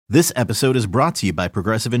This episode is brought to you by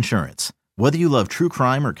Progressive Insurance. Whether you love true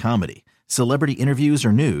crime or comedy, celebrity interviews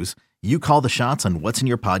or news, you call the shots on what's in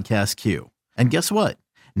your podcast queue. And guess what?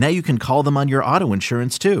 Now you can call them on your auto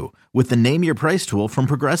insurance too with the Name Your Price tool from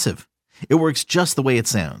Progressive. It works just the way it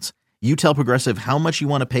sounds. You tell Progressive how much you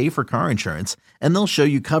want to pay for car insurance, and they'll show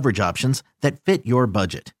you coverage options that fit your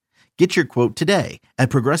budget. Get your quote today at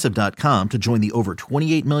Progressive.com to join the over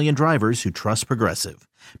 28 million drivers who trust Progressive.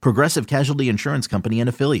 Progressive Casualty Insurance Company and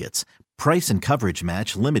Affiliates. Price and coverage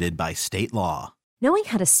match limited by state law. Knowing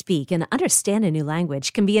how to speak and understand a new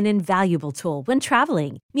language can be an invaluable tool when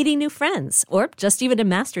traveling, meeting new friends, or just even to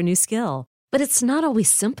master a new skill. But it's not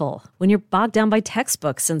always simple when you're bogged down by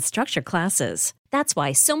textbooks and structured classes. That's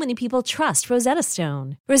why so many people trust Rosetta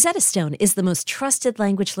Stone. Rosetta Stone is the most trusted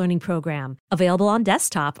language learning program, available on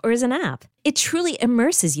desktop or as an app. It truly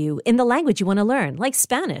immerses you in the language you want to learn, like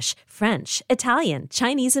Spanish, French, Italian,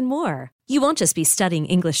 Chinese, and more. You won't just be studying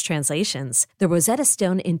English translations. The Rosetta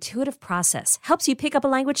Stone intuitive process helps you pick up a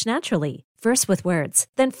language naturally, first with words,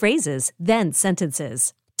 then phrases, then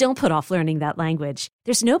sentences. Don't put off learning that language.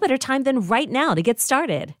 There's no better time than right now to get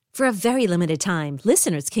started. For a very limited time,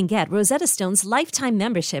 listeners can get Rosetta Stone's lifetime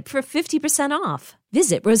membership for 50% off.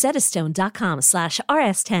 Visit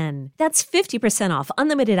rosettastone.com/rs10. That's 50% off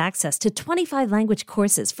unlimited access to 25 language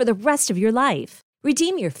courses for the rest of your life.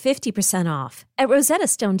 Redeem your 50% off at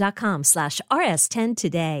rosettastone.com/rs10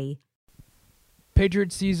 today.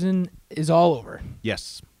 Patriots season is all over.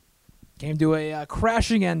 Yes. Came to a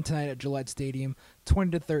crashing end tonight at Gillette Stadium.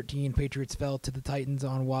 20-13, Patriots fell to the Titans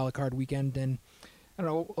on Wild Card weekend. And I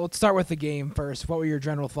don't know, let's start with the game first. What were your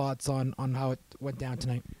general thoughts on how it went down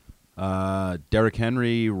tonight? Derrick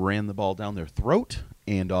Henry ran the ball down their throat,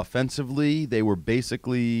 and offensively, they were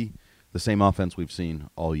basically the same offense we've seen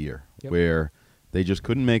all year, where they just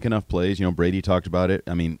couldn't make enough plays. You know, Brady talked about it.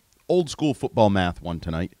 I mean, old school football math won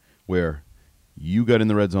tonight, where you got in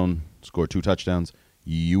the red zone, scored 2 touchdowns,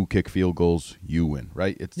 you kick field goals, you win,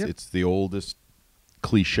 right? It's the oldest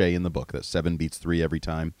cliche in the book that 7 beats 3 every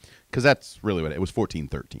time, because that's really what it was.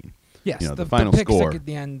 14-13. Yes, you know, the final pick score at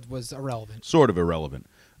the end was irrelevant. Sort of irrelevant.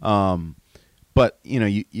 But you know,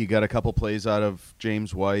 you got a couple plays out of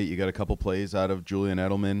James White, you got a couple plays out of Julian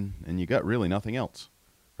Edelman, and you got really nothing else,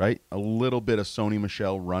 right? A little bit of Sony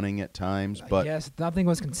Michel running at times, but yes, nothing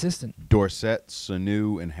was consistent. Dorsett,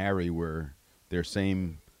 Sanu, and Harry were their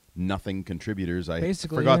same nothing contributors. I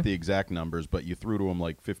Basically, forgot the exact numbers, but you threw to them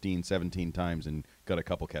like 15, 17 times and got a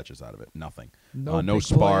couple catches out of it. Nothing. No big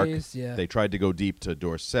spark. plays, yeah. They tried to go deep to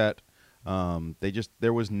Dorsett.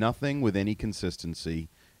 There was nothing with any consistency,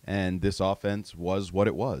 and this offense was what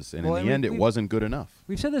it was. And in the end, it wasn't good enough.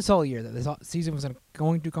 We've said this all year, that this season was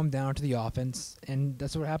going to come down to the offense, and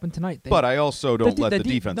that's what happened tonight. But I also don't let the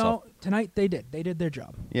defense off. No, tonight they did. They did their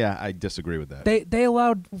job. Yeah, I disagree with that. They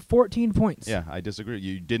allowed 14 points. Yeah, I disagree.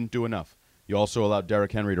 You didn't do enough. You also allowed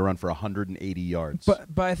Derrick Henry to run for 180 yards. But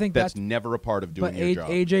I think that's never a part of doing your job.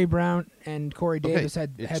 But A.J. Brown and Corey Davis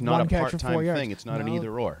had one catch for 4 yards. Thing. It's not an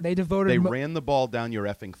either-or. They ran the ball down your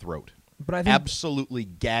effing throat. But I think absolutely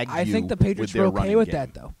gagged you. I think the Patriots were okay with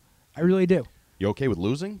that, though. I really do. You okay with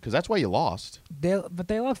losing? Because that's why you lost. But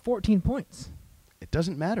they allowed 14 points. It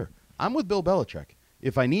doesn't matter. I'm with Bill Belichick.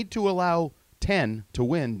 If I need to allow 10 to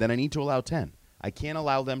win, then I need to allow 10. I can't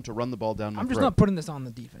allow them to run the ball down my throat. I'm just not putting this on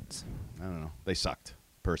the defense. I don't know. They sucked,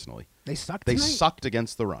 personally. They sucked They tonight? sucked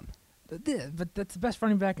against the run. But that's the best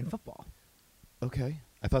running back in football. Okay.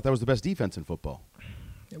 I thought that was the best defense in football.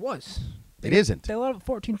 It was. It isn't. They allowed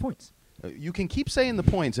 14 points. You can keep saying the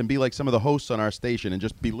points and be like some of the hosts on our station and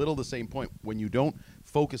just belittle the same point when you don't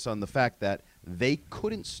focus on the fact that they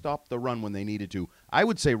couldn't stop the run when they needed to. I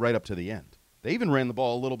would say right up to the end. They even ran the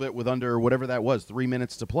ball a little bit with under whatever that was, 3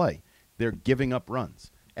 minutes to play. They're giving up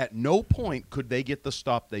runs. At no point could they get the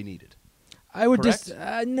stop they needed. I would Correct?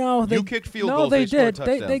 just no. You kicked field no, goals. They scored did.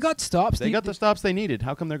 touchdowns. They got stops. They got the stops they needed.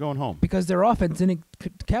 How come they're going home? Because their offense didn't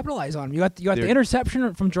capitalize on them. You got the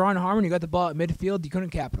interception from Jerron Harmon. You got the ball at midfield. You couldn't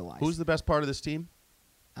capitalize. Who's the best part of this team?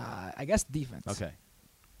 I guess defense. Okay.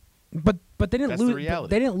 But they didn't That's lose. the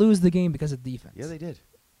reality. They didn't lose the game because of defense. Yeah, they did.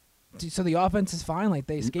 So the offense is fine. Like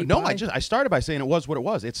they escaped. No, by. I started by saying it was what it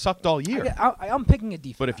was. It sucked all year. I'm picking a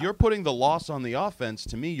defense. But if you're putting the loss on the offense,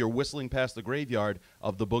 to me, you're whistling past the graveyard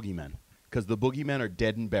of the Boogeymen, because the Boogeymen are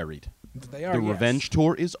dead and buried. They are. The revenge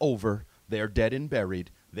tour is over. They're dead and buried.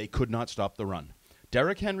 They could not stop the run.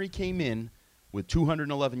 Derrick Henry came in with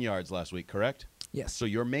 211 yards last week, correct? Yes. So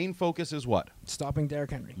your main focus is what? Stopping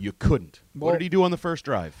Derrick Henry. You couldn't. What did he do on the first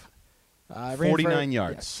drive? 49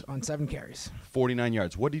 yards. Yes, on 7 carries. 49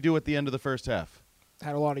 yards. What did he do at the end of the first half?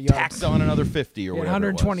 Had a lot of yards. Tacked on another 50 or whatever.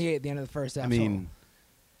 128 at the end of the first half. I mean,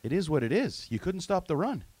 It is what it is. You couldn't stop the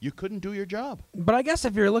run. You couldn't do your job. But I guess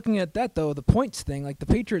if you're looking at that, though, the points thing, like the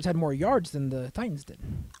Patriots had more yards than the Titans did.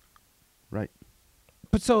 Right.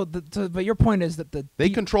 But but your point is that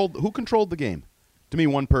who controlled the game? To me,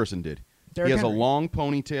 one person did. Derrick He has Henry. a long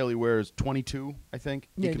ponytail. He wears 22, I think.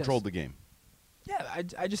 Yeah, he he controlled does. the game. Yeah,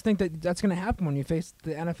 I just think that's going to happen when you face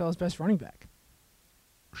the NFL's best running back.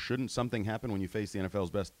 Shouldn't something happen when you face the NFL's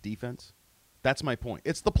best defense? That's my point.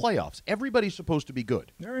 It's the playoffs. Everybody's supposed to be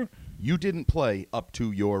good. All right. You didn't play up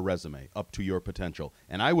to your resume, up to your potential.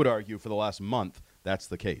 And I would argue for the last month that's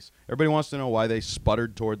the case. Everybody wants to know why they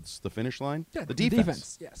sputtered towards the finish line. Yeah, the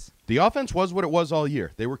defense. Yes. The offense was what it was all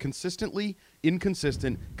year. They were consistently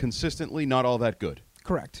inconsistent, consistently not all that good.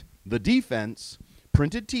 Correct. The defense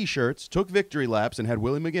printed T-shirts, took victory laps, and had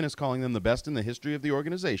Willie McGinnis calling them the best in the history of the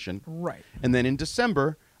organization. Right. And then in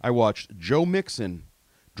December, I watched Joe Mixon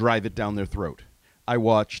drive it down their throat. I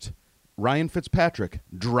watched Ryan Fitzpatrick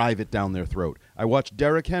drive it down their throat. I watched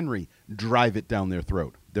Derrick Henry drive it down their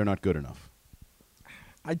throat. They're not good enough.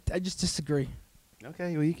 I just disagree.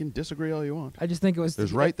 Okay, well, you can disagree all you want. I just think it was.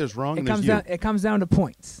 There's right, there's wrong, and comes there's down. It comes down to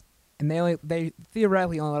points, and they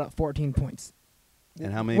theoretically only let up 14 points.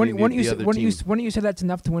 And how many? When the other team? When you say that's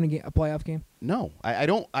enough to win a playoff game? No, I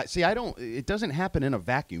don't. I don't. It doesn't happen in a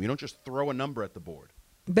vacuum. You don't just throw a number at the board.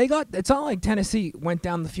 It's not like Tennessee went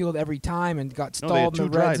down the field every time and got No, they had stalled two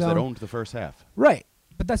in the red drives zone. that owned the first half. Right,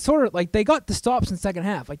 but that's sort of like they got the stops in the second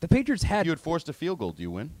half. Like the Patriots had. If you had forced a field goal, do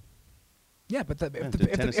you win? Yeah, but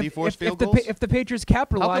Did Tennessee force field goals? If the Patriots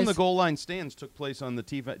capitalized, How come the goal line stands took place on the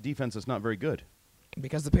defense that's not very good?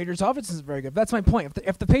 Because the Patriots' offense is very good. That's my point.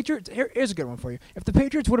 If the Patriots here's a good one for you. If the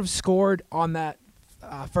Patriots would have scored on that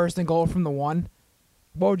first and goal from the 1,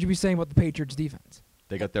 what would you be saying about the Patriots' defense?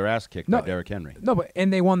 They got their ass kicked by Derrick Henry. No,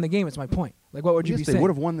 and they won the game. It's my point. Like, what would you be saying? They would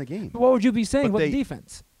have won the game. But what would you be saying But about they- the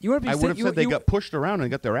defense? You wouldn't be I would have said they got pushed around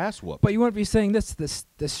and got their ass whooped. But you wouldn't be saying this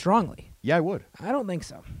strongly. Yeah, I would. I don't think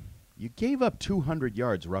so. You gave up 200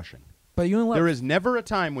 yards rushing. But you only There is never a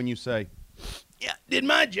time when you say, "Yeah, did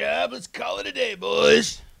my job. Let's call it a day,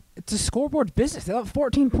 boys." It's a scoreboard business. They got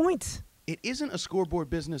 14 points. It isn't a scoreboard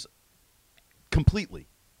business completely.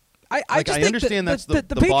 I just think understand that's the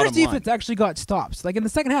Patriots bottom line. defense actually got stops. Like in the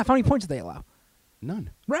second half, how many points did they allow?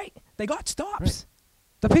 None. Right. They got stops. Right.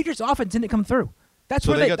 The Patriots offense didn't come through. That's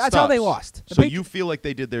So where they got that's how they stops. lost. The So Patri- you feel like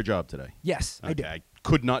they did their job today? Yes, I do. I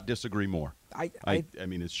could not disagree more. I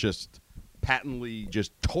mean, it's just patently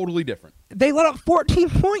just totally different. they let up 14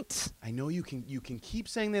 points. I know you can keep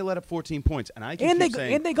saying they let up 14 points, and I can And keep they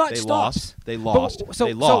saying got they stops. lost, they lost, But, so,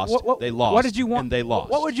 they lost, so they lost, What did you want? and they lost.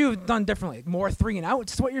 What would you have done differently? More 3 and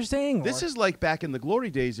outs? Is what you're saying? This or? is like back in the glory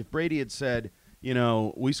days if Brady had said,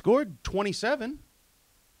 we scored 27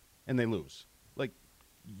 and they lose. Like,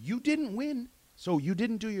 you didn't win, so you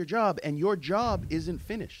didn't do your job, and your job isn't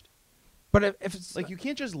finished. But if it's Like, you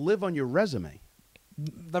can't just live on your resume.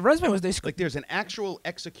 the resume was they Like, there's an actual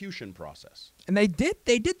execution process. and they did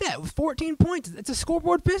that with 14 points. It's a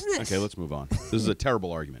scoreboard business. Okay, let's move on. This is a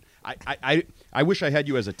terrible argument. I wish I had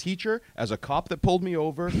you as a teacher, as a cop that pulled me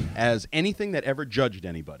over, as anything that ever judged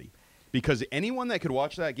anybody. Because anyone that could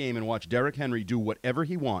watch that game and watch Derrick Henry do whatever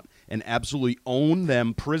he want and absolutely own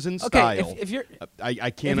them prison style, if you're I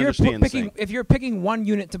can't if you're understand picking saying. if you're picking one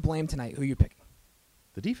unit to blame tonight, who are you picking?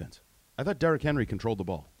 The defense. I thought Derrick Henry controlled the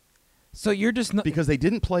ball. So you're just not Because they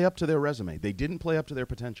didn't play up to their resume. They didn't play up to their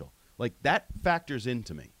potential. Like, that factors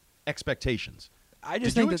into me. Expectations. I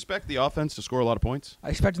just Did think you expect the offense to score a lot of points? I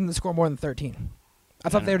expected them to score more than 13. I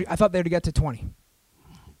thought they would get to 20.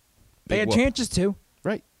 They had whoop. chances to.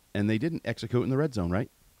 Right. And they didn't execute in the red zone,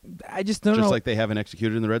 right? I just don't know. Just like they haven't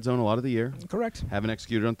executed in the red zone a lot of the year. Correct. Haven't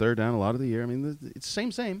executed on third down a lot of the year. I mean, it's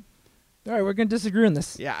same. All right, we're going to disagree on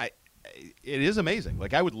this. Yeah, it is amazing.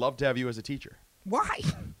 Like, I would love to have you as a teacher. Why?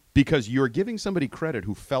 Because you're giving somebody credit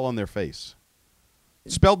who fell on their face.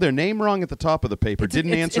 Spelled their name wrong at the top of the paper,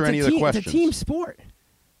 didn't answer any of the questions. It's a team sport.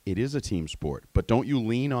 It is a team sport, but don't you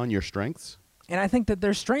lean on your strengths? And I think that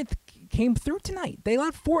their strength came through tonight. They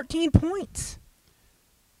let 14 points.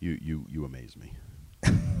 You amaze me.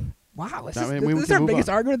 Wow, this I mean, is we our can move biggest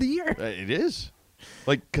on. argument of the year. It is.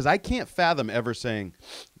 Like, because I can't fathom ever saying,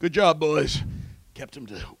 "Good job, boys. Kept him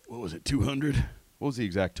to, 200? What was the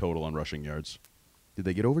exact total on rushing yards? Did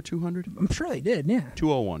they get over 200? I'm sure they did, yeah.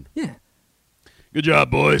 201. Yeah. Good job,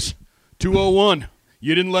 boys. 201.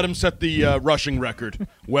 You didn't let him set the rushing record.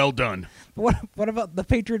 Well done. But what about the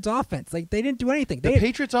Patriots offense? Like, they didn't do anything. The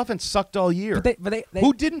Patriots offense sucked all year. But they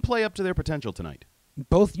Who didn't play up to their potential tonight?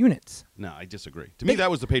 both units. No, I disagree. To me, that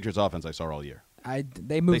was the Patriots offense I saw all year.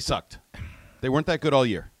 They moved. They sucked. They weren't that good all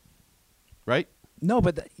year. Right? No,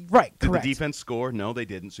 but right, Did correct. the defense score? No, they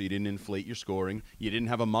didn't. So you didn't inflate your scoring. You didn't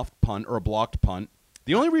have a muffed punt or a blocked punt.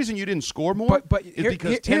 The only reason you didn't score more is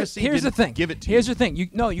because Tennessee didn't give it to you. Here's the thing.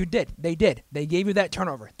 You did. They did. They gave you that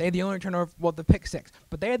turnover. They had the only turnover, well, the pick six.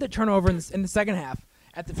 But they had the turnover in the second half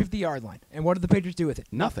at the 50-yard line. And what did the Patriots do with it?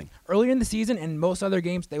 Nothing. Earlier in the season and most other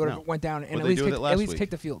games, they would have went down and at least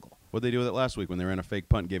kicked a field goal. What did they do with it last week when they ran a fake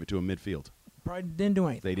punt and gave it to a midfield? Probably didn't do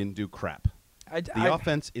anything. They didn't do crap. The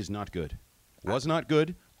offense is not good. Was not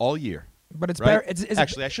good all year. But it's right? better.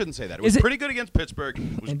 Actually, I shouldn't say that. It was pretty good against Pittsburgh.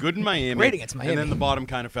 It was good in Miami. Great against Miami. And then the bottom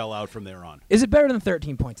kind of fell out from there on. Is it better than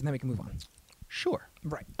 13 points? And then we can move on. Sure.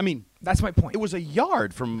 Right. I mean, that's my point. It was a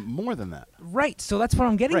yard from more than that. Right. So that's what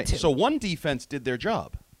I'm getting to. So one defense did their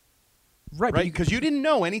job. Right. Because you didn't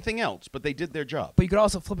know anything else, but they did their job. But you could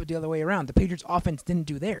also flip it the other way around. The Patriots' offense didn't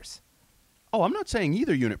do theirs. Oh, I'm not saying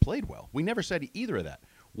either unit played well. We never said either of that.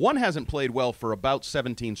 One hasn't played well for about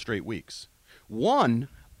 17 straight weeks. One,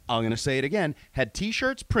 I'm going to say it again, had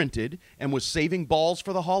T-shirts printed and was saving balls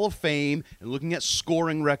for the Hall of Fame and looking at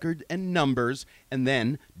scoring record and numbers, and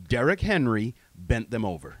then Derrick Henry bent them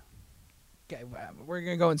over. Okay, we're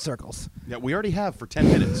going to go in circles. Yeah, we already have for 10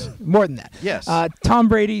 minutes. More than that. Yes. Tom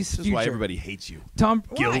Brady's future. This is why everybody hates you. Why?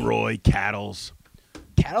 Gilroy, Cattles.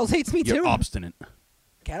 Cattles hates me too. You're obstinate.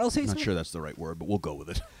 Cattles hates me? I'm not sure that's the right word, but we'll go with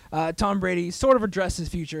it. Tom Brady sort of addressed his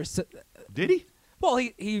future. Did he? Well,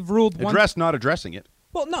 he ruled not addressing it.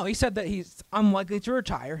 Well, no, he said that he's unlikely to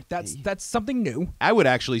retire. That's something new. I would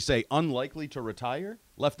actually say unlikely to retire.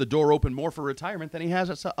 Left the door open more for retirement than he has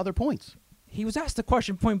at other points. He was asked the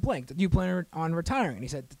question point blank, do you plan on retiring? And he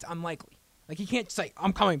said, it's unlikely. Like, he can't say,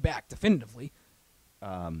 I'm coming back definitively.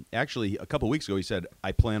 Actually, a couple weeks ago, he said,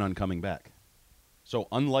 I plan on coming back. So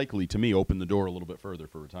unlikely, to me, opened the door a little bit further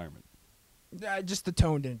for retirement. Just the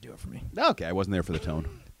tone didn't do it for me. Okay, I wasn't there for the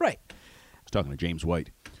tone. Right. I was talking to James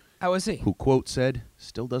White. How was he? Who, quote, said,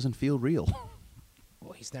 still doesn't feel real.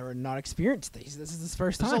 Well, he's never not experienced this. This is his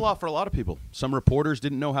first time. This is a lot for a lot of people. Some reporters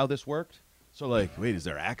didn't know how this worked. So, like, wait, is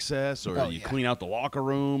there access? Or you clean out the locker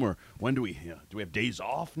room? Or when do we have days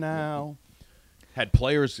off now? Had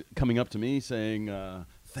players coming up to me saying,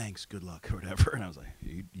 thanks, good luck, or whatever. And I was like,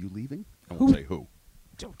 you leaving? I won't say who.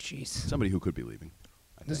 Oh, jeez. Somebody who could be leaving.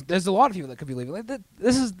 There's a lot of people that could be leaving.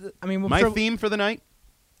 This is, my theme for the night?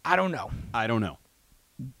 I don't know.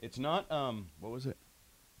 It's not, what was it?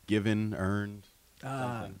 Given, earned,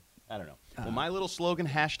 something. I don't know. Well, my little slogan,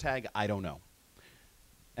 hashtag, I don't know.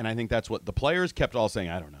 And I think that's what the players kept all saying,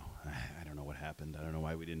 I don't know. I don't know what happened. I don't know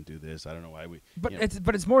why we didn't do this. I don't know why we. But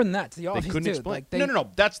it's more than that. It's the office, they couldn't too. explain. Like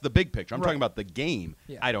No. That's the big picture. I'm right. talking about the game.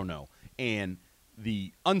 Yeah. I don't know. And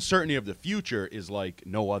the uncertainty of the future is like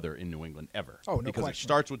no other in New England ever. Oh, no because question. It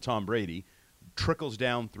starts with Tom Brady, trickles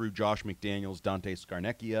down through Josh McDaniels, Dante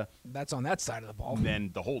Scarnecchia. That's on that side of the ball. And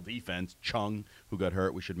then the whole defense, Chung, who got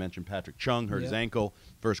hurt. We should mention Patrick Chung, hurt his ankle.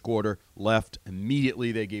 First quarter, left.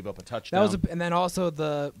 Immediately they gave up a touchdown. And then also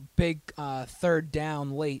the big third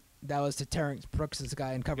down late. That was to Terrence Brooks'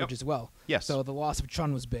 guy in coverage as well. Yes. So the loss of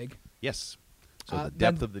Chung was big. Yes. So the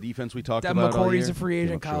depth of the defense we talked about Devin all year. McCourty's a free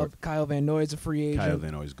agent. Kyle Van Noy's a free agent. Kyle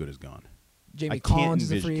Van Noy's good as gone. Jamie Collins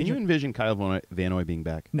is a free agent. Can you envision Kyle Van Noy being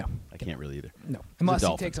back? No. I can't really either. No. Unless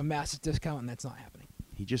he takes a massive discount, and that's not happening.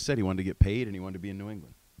 He just said he wanted to get paid and he wanted to be in New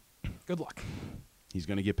England. Good luck. He's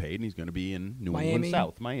going to get paid and he's going to be in Miami, England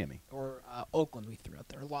South, Miami. Or Oakland we threw out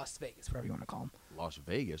there. Or Las Vegas, whatever you want to call them. Las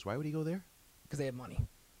Vegas? Why would he go there? Because they have money.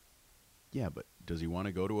 Yeah, but does he want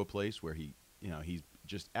to go to a place where he's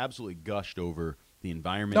just absolutely gushed over the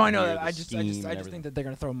environment? No, I know that. I just think that they're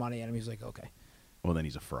going to throw money at him. He's like, okay. Well, then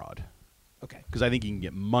he's a fraud. Okay. Because I think he can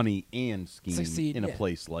get money and scheme in a yeah.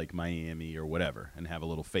 place like Miami or whatever and have a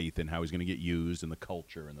little faith in how he's going to get used and the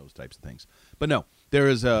culture and those types of things. But no, there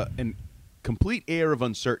is a complete air of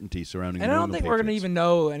uncertainty surrounding the New England Patriots. We're going to even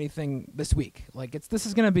know anything this week. Like this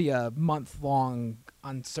is going to be a month-long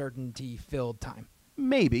uncertainty-filled time.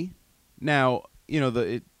 Maybe. Now,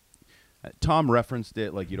 Tom referenced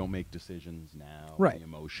it like you don't make decisions now. Right. The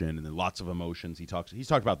emotion and then lots of emotions. He's talked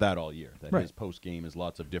about that all year. That right. His post game is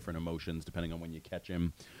lots of different emotions depending on when you catch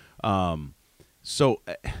him. Yeah,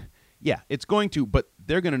 it's going to, but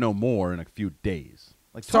they're going to know more in a few days.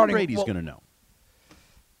 Like Tom Brady's going to know,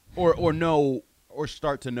 or know, or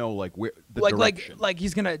start to know like where the direction. Like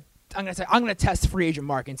he's going to. I'm going to test free agent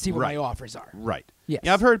market and see what my offers are. Right. Yes.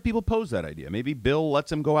 Yeah, I've heard people pose that idea. Maybe Bill lets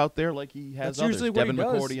him go out there like he has that's others. Usually what Devin he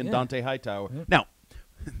does. McCourty and Dante Hightower. Yeah. Now,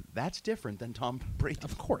 that's different than Tom Brady.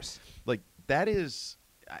 Of course. Like that is,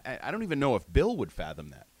 I don't even know if Bill would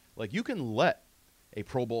fathom that. Like you can let a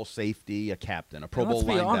Pro Bowl safety, a captain, a Pro Bowl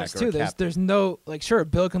linebacker, let's be honest too. There's no sure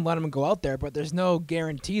Bill can let him go out there, but there's no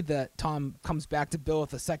guarantee that Tom comes back to Bill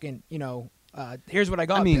with a second Here's what I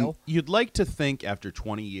got, Bill. You'd like to think after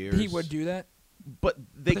 20 years He would do that. But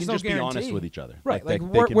they can no just guarantee. be honest with each other. Right. Like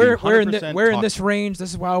we're in this range. This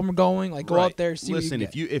is why we're going. Like, go out there, see Listen,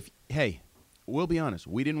 what you get. hey, we'll be honest.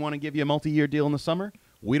 We didn't want to give you a multi-year deal in the summer.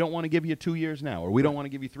 We don't want to give you 2 years now, or we don't want to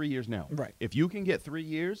give you 3 years now. Right. If you can get 3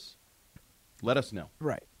 years, let us know.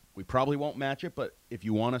 Right. We probably won't match it, but if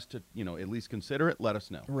you want us to, at least consider it, let us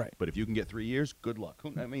know. Right. But if you can get 3 years, good luck.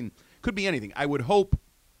 I mean, could be anything. I would hope,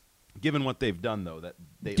 given what they've done, though, that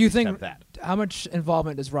they Do you at least think have that. How much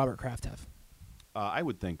involvement does Robert Kraft have? I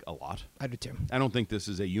would think a lot. I do too. I don't think this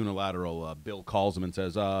is a unilateral. Bill calls him and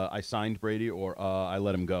says, "I signed Brady," or "I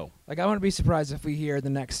let him go." Like, I wouldn't be surprised if we hear the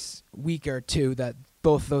next week or two that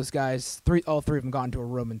both those guys, all three of them, got into a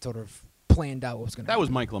room and sort of planned out what was going to happen. That was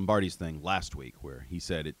Mike Lombardi's thing last week, where he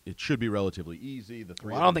said it should be relatively easy. The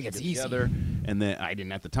three. Well, I don't think it's easy. Together, and then I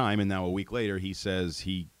didn't at the time, and now a week later, he says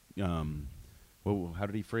he. Well, how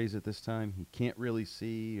did he phrase it this time? He can't really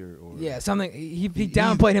see, or yeah, something. He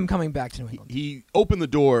downplayed him coming back to New England. He opened the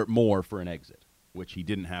door more for an exit, which he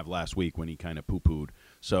didn't have last week when he kind of poo-pooed.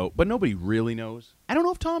 So, but nobody really knows. I don't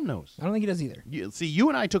know if Tom knows. I don't think he does either. You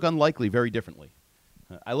and I took unlikely very differently.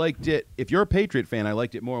 I liked it. If you're a Patriot fan, I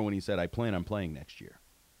liked it more when he said, "I plan on playing next year,"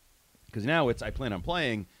 because now it's "I plan on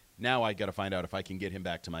playing." Now I got to find out if I can get him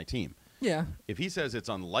back to my team. Yeah. If he says it's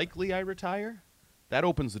unlikely I retire, that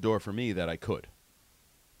opens the door for me that I could.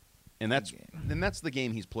 And that's the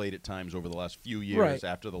game he's played at times over the last few years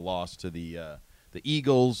after the loss to the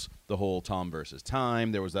Eagles, the whole Tom versus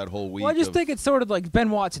time. There was that whole week. Well, I just think it's sort of like Ben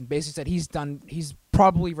Watson basically said he's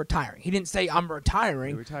probably retiring. He didn't say I'm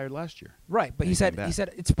retiring. He retired last year. Right, but he said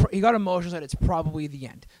he got emotional, said it's probably the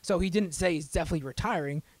end. So he didn't say he's definitely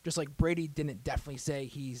retiring, just like Brady didn't definitely say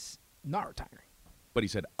he's not retiring. But he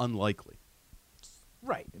said unlikely.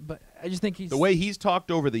 Right, but I just think the way he's talked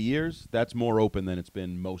over the years, that's more open than it's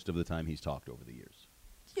been most of the time he's talked over the years.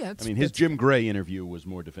 Yeah, his Jim Gray interview was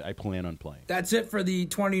more I plan on playing. That's it for the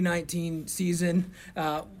 2019 season.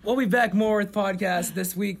 We'll be back more with podcasts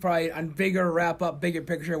this week, probably on bigger wrap-up, bigger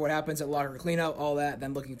picture, what happens at locker cleanout, all that.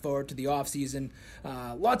 Then looking forward to the off-season.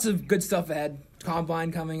 Lots of good stuff ahead.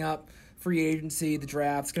 Combine coming up, free agency, the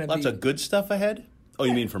draft's going to be... Lots of good stuff ahead? Oh,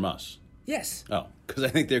 you mean from us? Yes. Oh, because I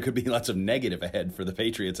think there could be lots of negative ahead for the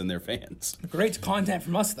Patriots and their fans. Great content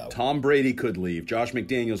from us, though. Tom Brady could leave. Josh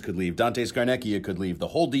McDaniels could leave. Dante Scarnecchia could leave. The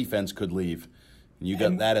whole defense could leave. And you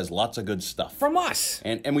got that as lots of good stuff. From us.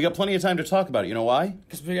 And we got plenty of time to talk about it. You know why?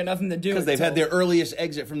 Because we got nothing to do. Because they've had their earliest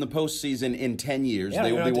exit from the postseason in 10 years. Yeah,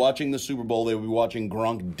 they will be watching the Super Bowl. They will be watching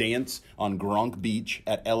Gronk dance on Gronk Beach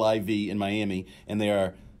at LIV in Miami. And they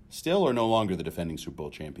are... still or no longer the defending Super Bowl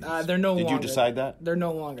champions? They're no longer. Did you decide that? They're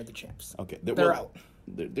no longer the champs. Okay. They're out.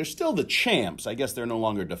 They're still the champs. I guess they're no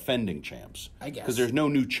longer defending champs. I guess. Because there's no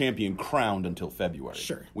new champion crowned until February.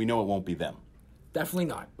 Sure. We know it won't be them. Definitely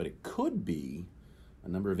not. But it could be a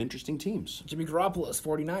number of interesting teams. Jimmy Garoppolo's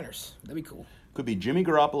 49ers. That'd be cool. Could be Jimmy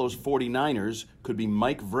Garoppolo's 49ers. Could be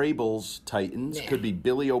Mike Vrabel's Titans. Nah. Could be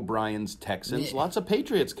Billy O'Brien's Texans. Lots of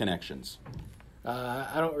Patriots connections.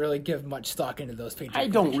 I don't really give much stock into those Patriots. I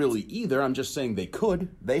don't really either. I'm just saying they could.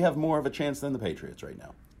 They have more of a chance than the Patriots right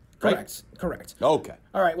now. Right? Correct. Okay.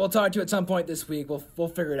 All right, we'll talk to you at some point this week. We'll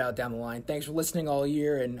figure it out down the line. Thanks for listening all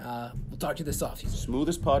year, and we'll talk to you this offseason.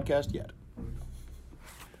 Smoothest podcast yet.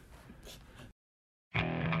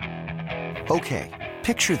 Okay,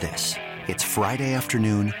 picture this. It's Friday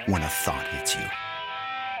afternoon when a thought hits you.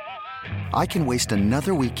 I can waste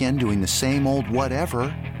another weekend doing the same old whatever,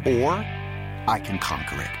 or I can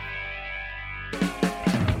conquer it.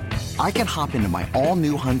 I can hop into my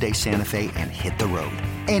all-new Hyundai Santa Fe and hit the road.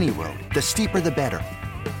 Any road. The steeper, the better.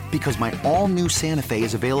 Because my all-new Santa Fe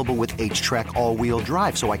is available with H-Track all-wheel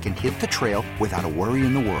drive, so I can hit the trail without a worry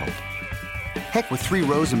in the world. Heck, with 3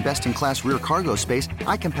 rows and best-in-class rear cargo space,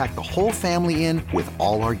 I can pack the whole family in with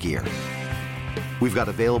all our gear. We've got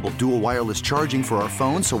available dual wireless charging for our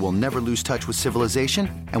phones, so we'll never lose touch with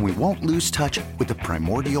civilization, and we won't lose touch with the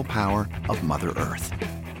primordial power of Mother Earth.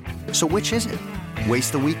 So which is it?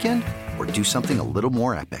 Waste the weekend or do something a little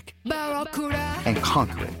more epic? And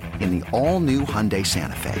conquer it in the all-new Hyundai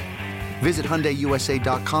Santa Fe. Visit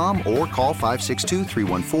HyundaiUSA.com or call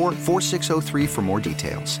 562-314-4603 for more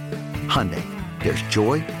details. Hyundai, there's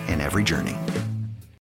joy in every journey.